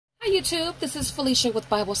YouTube, this is Felicia with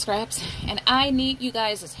Bible Scraps, and I need you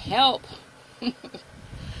guys' help.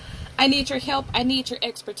 I need your help. I need your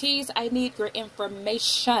expertise. I need your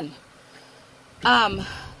information.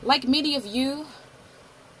 Like many of you,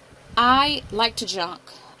 I like to junk.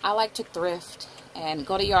 I like to thrift and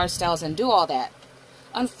go to yard sales and do all that.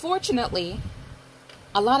 Unfortunately,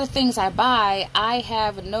 a lot of things I buy, I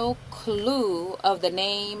have no clue of the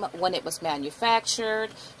name, when it was manufactured,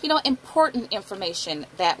 important information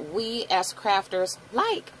that we as crafters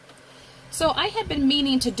like. So I have been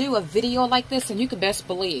meaning to do a video like this, and you can best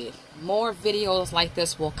believe more videos like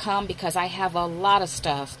this will come because I have a lot of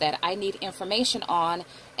stuff that I need information on,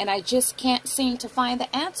 and I just can't seem to find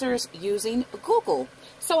the answers using Google.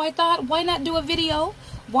 So I thought, why not do a video?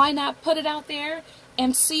 Why not put it out there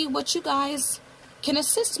and see what you guys can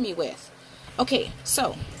assist me with? Okay,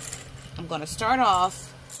 so I'm going to start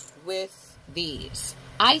off with these.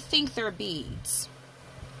 I think they're beads.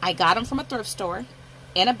 I got them from a thrift store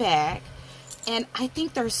in a bag, and I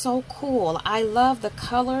think they're so cool. I love the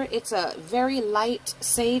color. It's a very light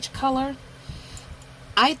sage color.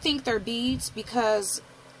 I think they're beads because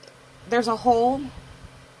there's a hole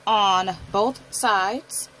on both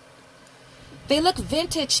sides. They look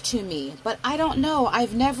vintage to me, but I don't know.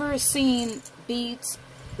 I've never seen beads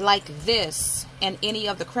like this in any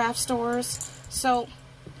of the craft stores. So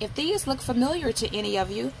if these look familiar to any of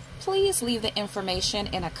you, please leave the information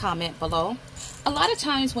in a comment below. A lot of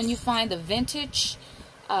times when you find the vintage,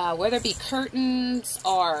 whether it be curtains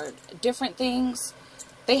or different things,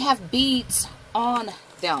 they have beads on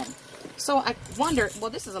them. So I wonder, well,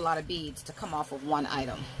 this is a lot of beads to come off of one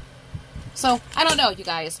item. So I don't know, you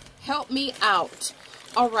guys, help me out.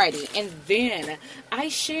 Alrighty, and then I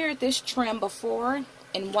shared this trim before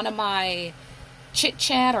in one of my chit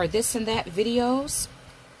chat or this and that videos,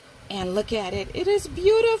 and look at it. It is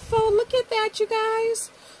beautiful. Look at that, you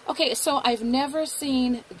guys. Okay, so I've never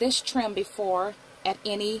seen this trim before at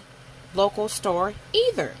any local store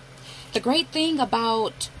either. The great thing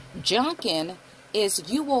about junking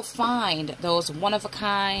is you will find those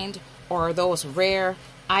one-of-a-kind or those rare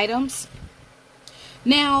items.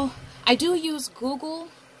 Now, I do use Google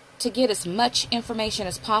to get as much information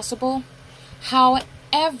as possible.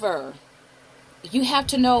 However, you have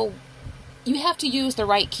to know, you have to use the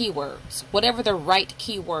right keywords, whatever the right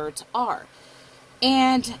keywords are.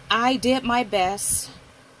 And I did my best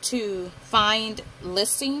to find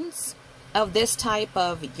listings of this type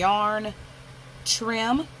of yarn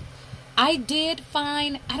trim. I did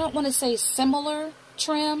find, I don't want to say similar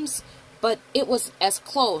trims, but it was as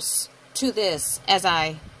close to this as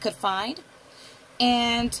I could find.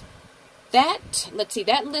 And that, let's see,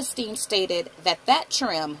 that listing stated that that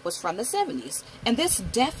trim was from the 70s. And this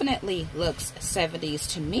definitely looks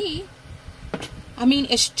 70s to me. I mean,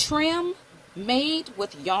 is trim made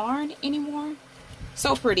with yarn anymore?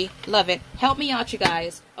 So pretty. Love it. Help me out, you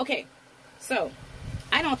guys. Okay, so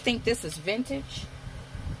I don't think this is vintage.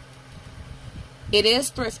 It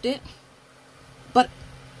is thrifted, but,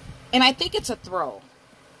 and I think it's a throw.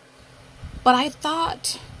 But I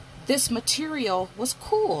thought this material was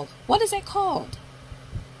cool. What is it called?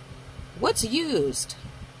 What's used?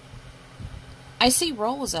 I see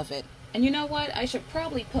rolls of it. And you know what? I should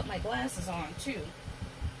probably put my glasses on too.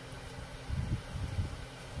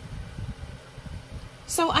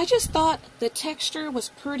 So I just thought the texture was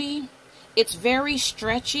pretty. It's very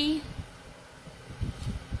stretchy.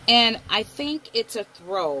 And I think it's a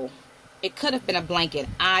throw. It could have been a blanket.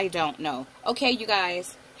 I don't know. Okay, you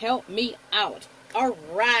guys, help me out. All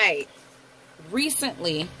right.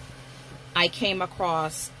 Recently, I came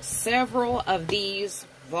across several of these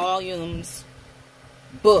volumes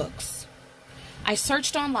books. I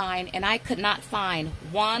searched online and I could not find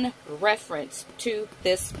one reference to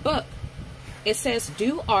this book. It says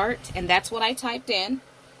do art, and that's what I typed in.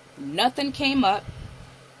 Nothing came up.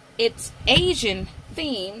 It's Asian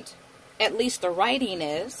themed, at least the writing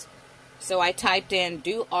is. So I typed in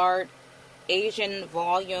do art, Asian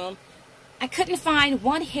volume. I couldn't find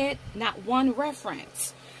one hit, not one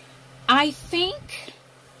reference. I think,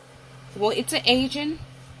 well, it's an Asian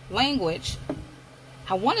language.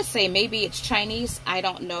 I want to say maybe it's Chinese. I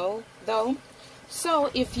don't know, though.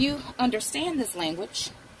 So if you understand this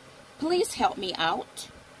language, please help me out.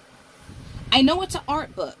 I know it's an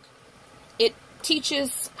art book. It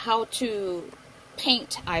teaches how to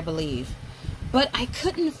paint, I believe. But I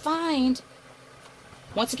couldn't find,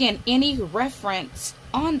 once again, any reference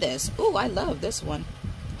on this. Ooh, I love this one.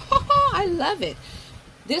 I love it.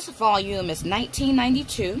 This volume is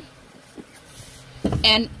 1992.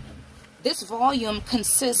 And this volume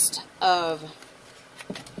consists of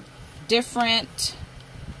different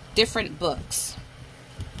books.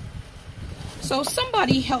 So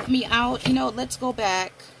somebody help me out. You know, let's go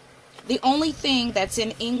back. The only thing that's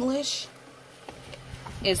in English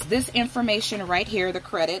is this information right here, the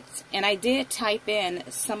credits. And I did type in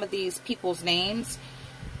some of these people's names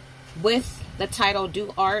with the title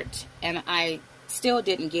Do Art, and I still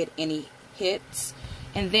didn't get any hits.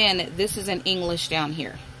 And then this is in English down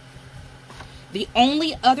here. The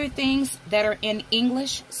only other things that are in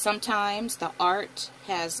English, sometimes the art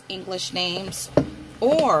has English names,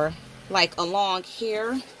 or like along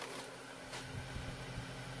here,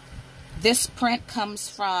 this print comes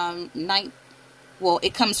from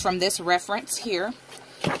it comes from this reference here.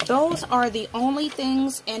 Those are the only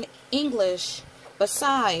things in English.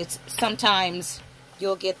 Besides, sometimes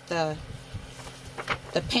you'll get the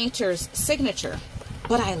painter's signature.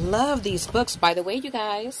 But I love these books. By the way, you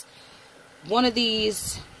guys, one of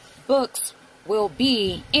these books will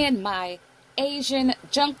be in my Asian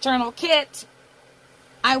junk journal kit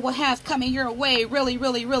I will have coming your way really,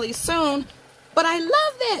 really, really soon. But I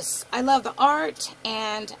love this. I love the art,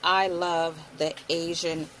 and I love the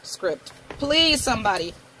Asian script. Please,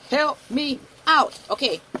 somebody, help me out.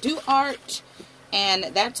 Okay, Do Art, and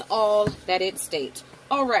that's all that it states.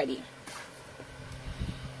 Alrighty.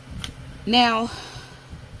 Now,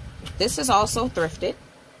 this is also thrifted.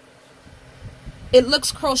 It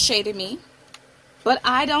looks crochet to me, but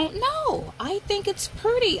I don't know. I think it's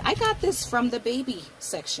pretty. I got this from the baby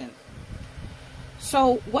section.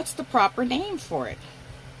 So, what's the proper name for it?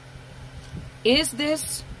 Is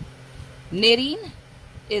this knitting?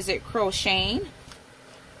 Is it crocheting?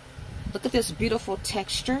 Look at this beautiful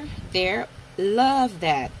texture there. Love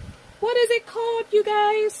that. What is it called, you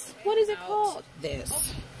guys? What is it called?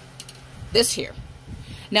 This here.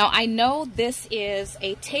 Now, I know this is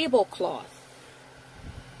a tablecloth.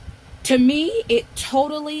 To me, it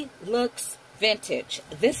totally looks vintage.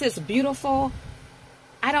 This is beautiful.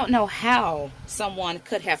 I don't know how someone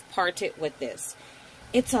could have parted with this.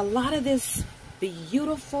 It's a lot of this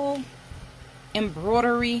beautiful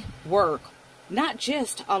embroidery work, not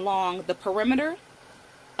just along the perimeter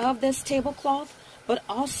of this tablecloth, but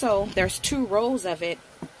also there's 2 rows of it.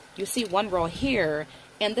 You see one row here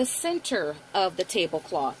in the center of the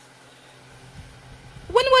tablecloth.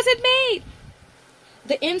 When was it made?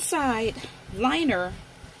 The inside liner.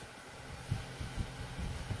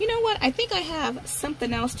 You know what? I think I have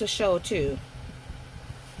something else to show too.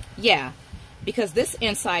 Yeah, because this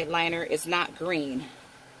inside liner is not green.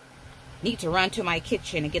 Need to run to my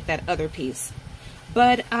kitchen and get that other piece.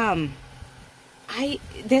 But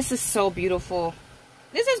this is so beautiful.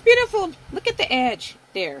 This is beautiful. Look at the edge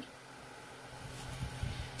there.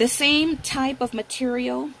 The same type of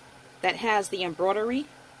material that has the embroidery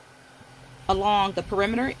along the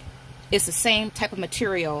perimeter is the same type of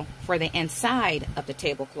material for the inside of the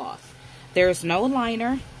tablecloth. There's no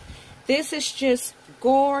liner. This is just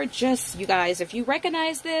gorgeous, you guys. If you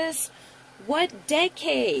recognize this, what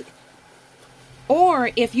decade? Or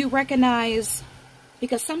if you recognize,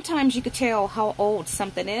 because sometimes you could tell how old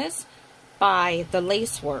something is by the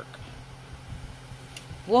lace work.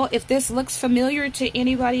 Well, if this looks familiar to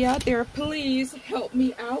anybody out there, please help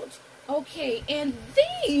me out. Okay, and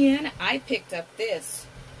then I picked up this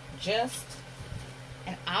just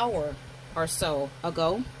an hour or so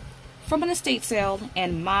ago from an estate sale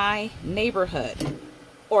in my neighborhood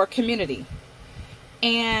or community.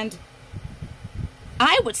 And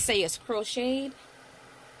I would say it's crocheted,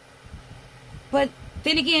 but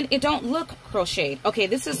then again, it don't look crocheted. Okay,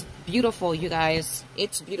 this is beautiful, you guys.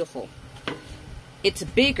 It's beautiful. It's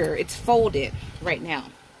bigger. It's folded right now.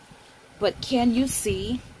 But can you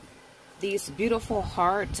see these beautiful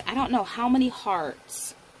hearts? I don't know how many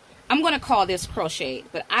hearts. I'm going to call this crochet,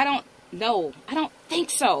 but I don't know. I don't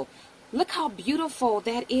think so. Look how beautiful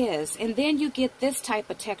that is. And then you get this type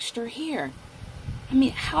of texture here. I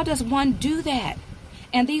mean, how does one do that?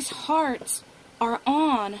 And these hearts are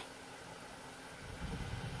on,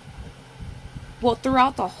 well,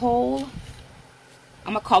 throughout the whole,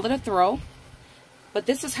 I'm going to call it a throw. But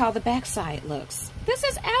this is how the backside looks. This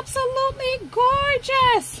is absolutely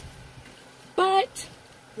gorgeous. But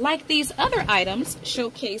like these other items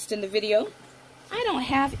showcased in the video, I don't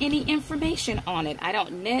have any information on it. I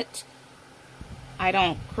don't knit. I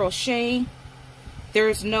don't crochet.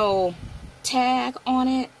 There's no tag on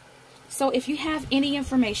it. So if you have any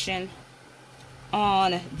information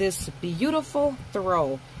on this beautiful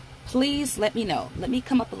throw, please let me know. Let me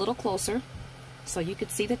come up a little closer so you can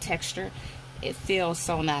see the texture. It feels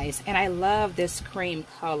so nice. And I love this cream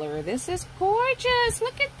color. This is gorgeous.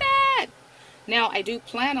 Look at that. Now, I do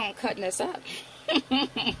plan on cutting this up.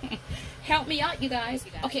 Help me out, you guys.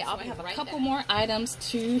 Okay, I'll have a couple more items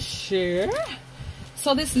to share.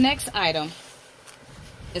 So this next item,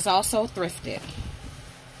 is also thrifted.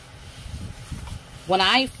 When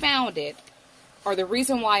I found it, or the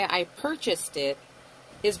reason why I purchased it,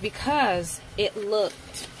 is because it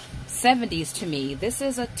looked 70s to me. This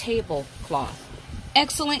is a tablecloth.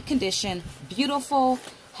 Excellent condition, beautiful,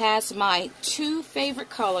 has my two favorite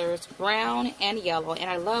colors, brown and yellow, and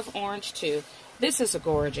I love orange too. This is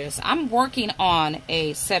gorgeous. I'm working on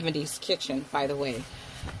a 70s kitchen, by the way.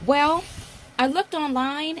 Well, I looked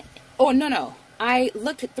online, I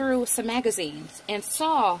looked through some magazines and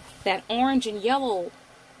saw that orange and yellow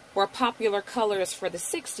were popular colors for the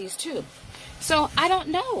 60s too. So I don't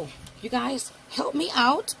know. You guys help me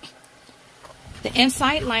out. The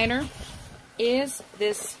inside liner is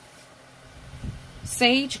this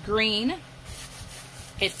sage green.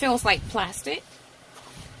 It feels like plastic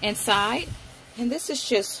inside. And this is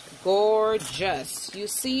just gorgeous. You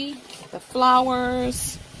see the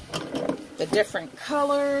flowers, the different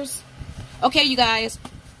colors. Okay, you guys,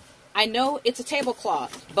 I know it's a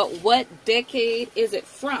tablecloth, but what decade is it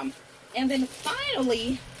from? And then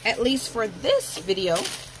finally, at least for this video,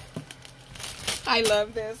 I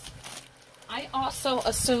love this. I also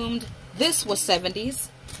assumed this was 70s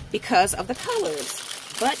because of the colors.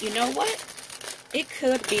 But you know what? It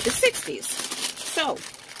could be the 60s. So,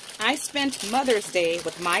 I spent Mother's Day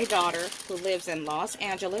with my daughter who lives in Los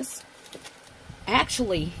Angeles.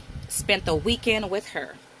 Actually, spent the weekend with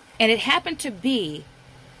her. And it happened to be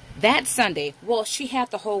that Sunday. Well, she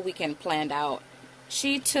had the whole weekend planned out.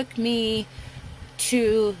 She took me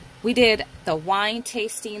to, we did the wine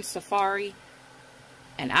tasting safari.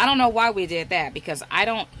 And I don't know why we did that, because I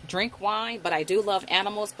don't drink wine, but I do love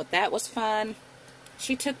animals, but that was fun.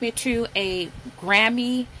 She took me to a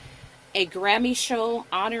Grammy show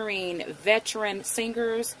honoring veteran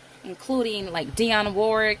singers, including like Dionne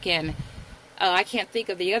Warwick and I can't think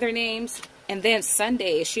of the other names. And then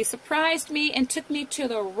Sunday, she surprised me and took me to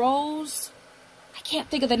the Rose, I can't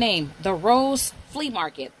think of the name, the Rose Flea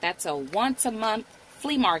Market. That's a once-a-month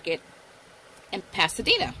flea market in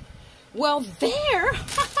Pasadena. Well, there,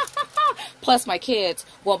 plus my kids,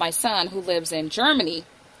 well, my son who lives in Germany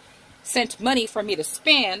sent money for me to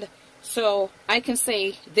spend, so I can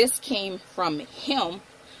say this came from him.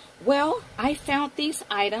 Well, I found these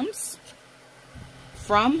items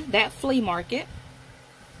from that flea market.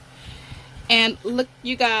 And look,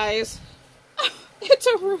 you guys, it's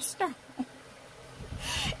a rooster.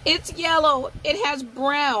 It's yellow. It has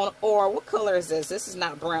brown, or what color is this? This is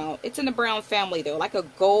not brown. It's in the brown family though, like a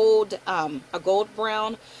gold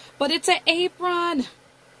brown, but it's an apron.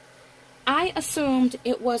 I assumed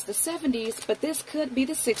it was the 70s, but this could be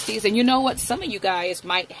the 60s. And you know what? Some of you guys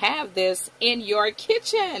might have this in your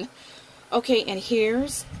kitchen. Okay, and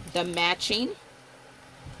here's the matching,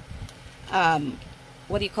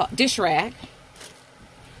 what do you call it? Dish rag.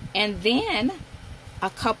 And then a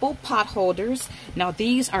couple pot holders. Now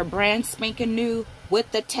these are brand spanking new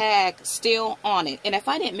with the tag still on it. And if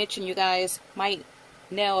I didn't mention, you guys, my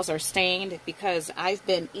nails are stained because I've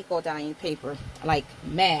been eco-dyeing paper like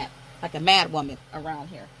mad, like a mad woman around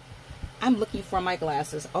here. I'm looking for my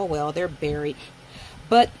glasses. Oh well, they're buried.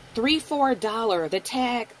 But $3 for $1. The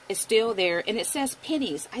tag is still there and it says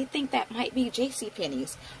pennies. I think that might be JC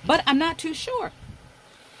Penney's, but I'm not too sure.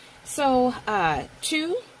 So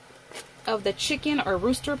two of the chicken or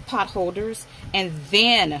rooster pot holders, and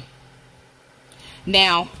then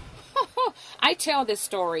now I tell this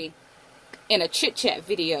story in a chit chat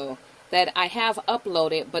video that I have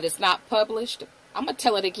uploaded, but it's not published. I'm gonna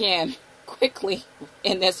tell it again quickly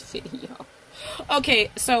in this video.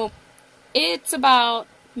 Okay, so it's about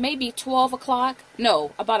maybe 12 o'clock,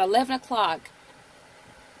 no, about 11 o'clock.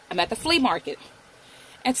 I'm at the flea market,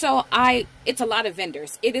 and so it's a lot of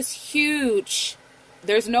vendors. It is huge.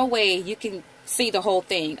 There's no way you can see the whole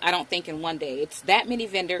thing, I don't think, in one day. It's that many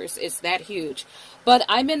vendors. It's that huge. But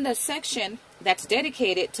I'm in the section that's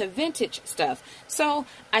dedicated to vintage stuff. So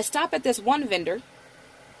I stop at this one vendor,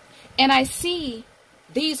 and I see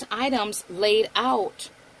these items laid out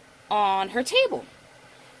on her table.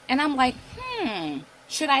 And I'm like,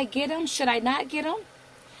 should I get them? Should I not get them?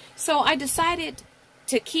 So I decided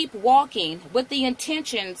to keep walking with the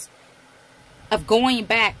intentions of going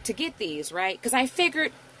back to get these, right? Because I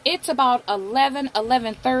figured it's about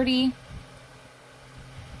 11:30.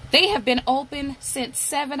 They have been open since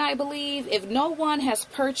 7, I believe. If no one has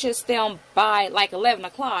purchased them by like 11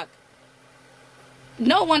 o'clock,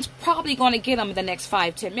 no one's probably going to get them in the next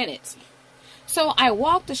 5-10 minutes. So I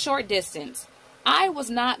walked a short distance. I was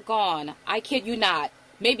not gone, I kid you not,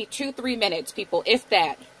 maybe 2-3 minutes, people, if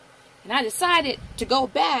that. And I decided to go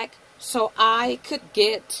back so I could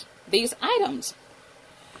get these items.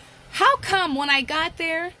 How come when I got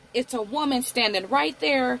there, it's a woman standing right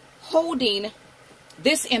there holding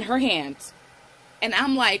this in her hands? And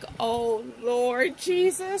I'm like, oh, Lord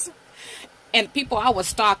Jesus. And people, I was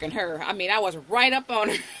stalking her. I mean, I was right up on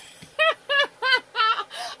her.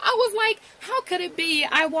 I was like, how could it be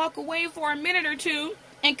I walk away for a minute or two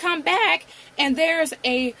and come back and there's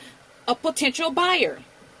a potential buyer?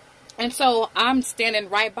 And so I'm standing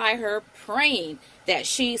right by her praying that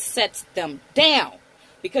she sets them down.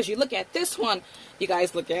 Because you look at this one, you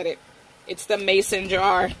guys look at it. It's the mason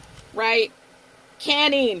jar, right?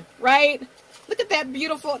 Canning, right? Look at that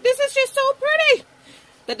beautiful. This is just so pretty.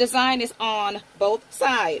 The design is on both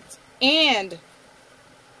sides. And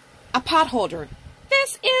a pot holder.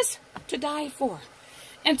 This is to die for.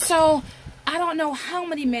 And so I don't know how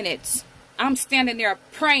many minutes I'm standing there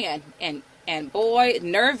praying and boy,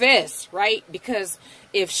 nervous, right? Because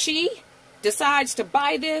if she decides to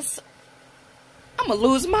buy this, I'm gonna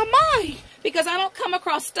lose my mind because I don't come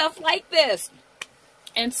across stuff like this.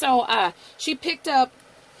 And so she picked up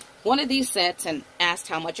one of these sets and asked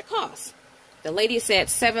how much it cost. The lady said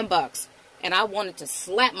 $7, and I wanted to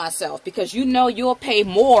slap myself because you know you'll pay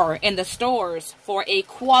more in the stores for a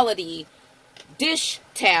quality dish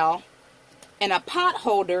towel and a pot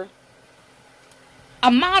holder,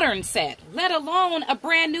 a modern set, let alone a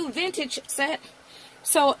brand new vintage set.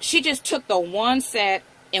 So she just took the one set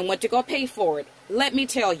and went to go pay for it. Let me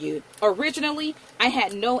tell you, originally I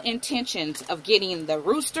had no intentions of getting the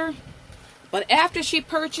rooster, but after she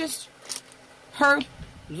purchased her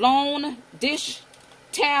lone dish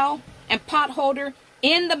towel and pot holder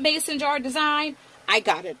in the mason jar design, I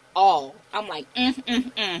got it all. I'm like,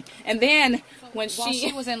 And then when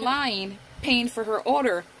she was in line paying for her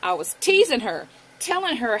order, I was teasing her,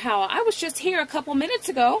 telling her how I was just here a couple minutes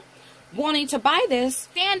ago wanting to buy this,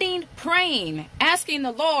 standing, praying, asking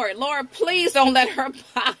the Lord, Lord, please don't let her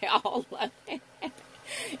buy all of it.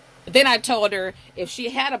 Then I told her if she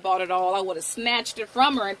had bought it all, I would have snatched it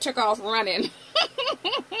from her and took off running.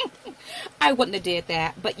 I wouldn't have did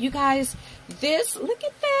that. But you guys, this, look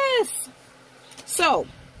at this. So,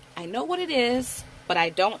 I know what it is, but I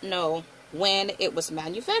don't know when it was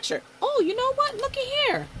manufactured. Oh, you know what? Looky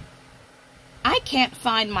here. I can't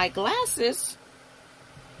find my glasses.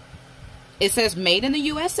 It says made in the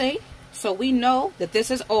USA, so we know that this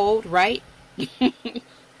is old, right?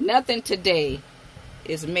 Nothing today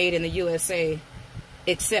is made in the USA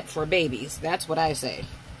except for babies. That's what I say.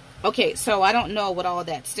 Okay, so I don't know what all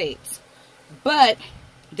that states. But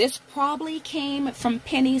this probably came from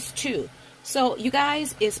Penny's too. So you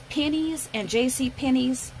guys, is Penny's and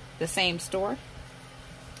JCPenney's the same store?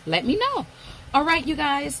 Let me know. All right, you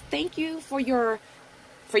guys, thank you for your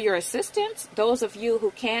assistance. Those of you who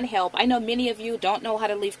can help. I know many of you don't know how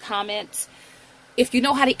to leave comments. If you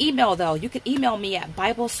know how to email, though, you can email me at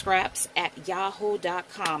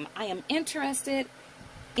biblescraps@yahoo.com. I am interested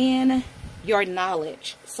in your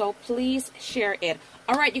knowledge, so please share it.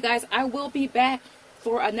 All right, you guys, I will be back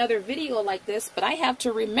for another video like this, but I have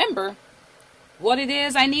to remember what it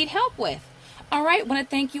is I need help with. All right, I want to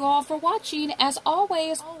thank you all for watching. As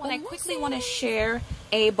always, I quickly want to share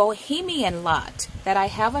a Bohemian lot that I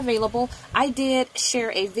have available. I did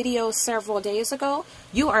share a video several days ago.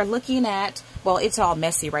 You are looking at, well, it's all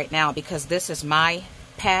messy right now because this is my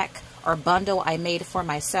pack or bundle I made for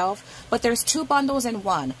myself. But there's two bundles in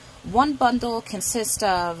one. One bundle consists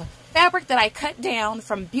of fabric that I cut down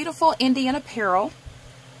from beautiful Indian apparel.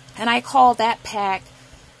 And I call that pack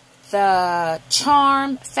the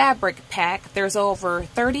Charm Fabric Pack. There's over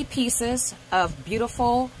 30 pieces of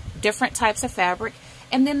beautiful different types of fabric.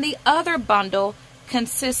 And then the other bundle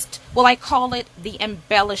consists, well, I call it the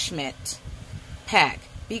Embellishment Pack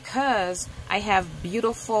because I have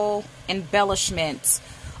beautiful embellishments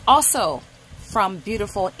also from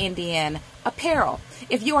beautiful Indian apparel.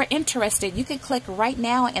 If you are interested, you can click right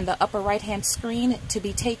now in the upper right hand screen to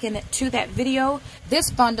be taken to that video. This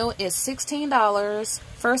bundle is $16,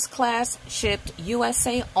 first class shipped,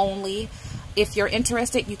 USA only. If you're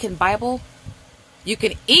interested, you can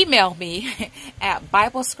email me at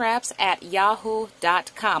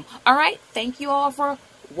biblescraps@yahoo.com. All right, thank you all for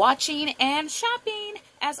watching and shopping.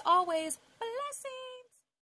 As always,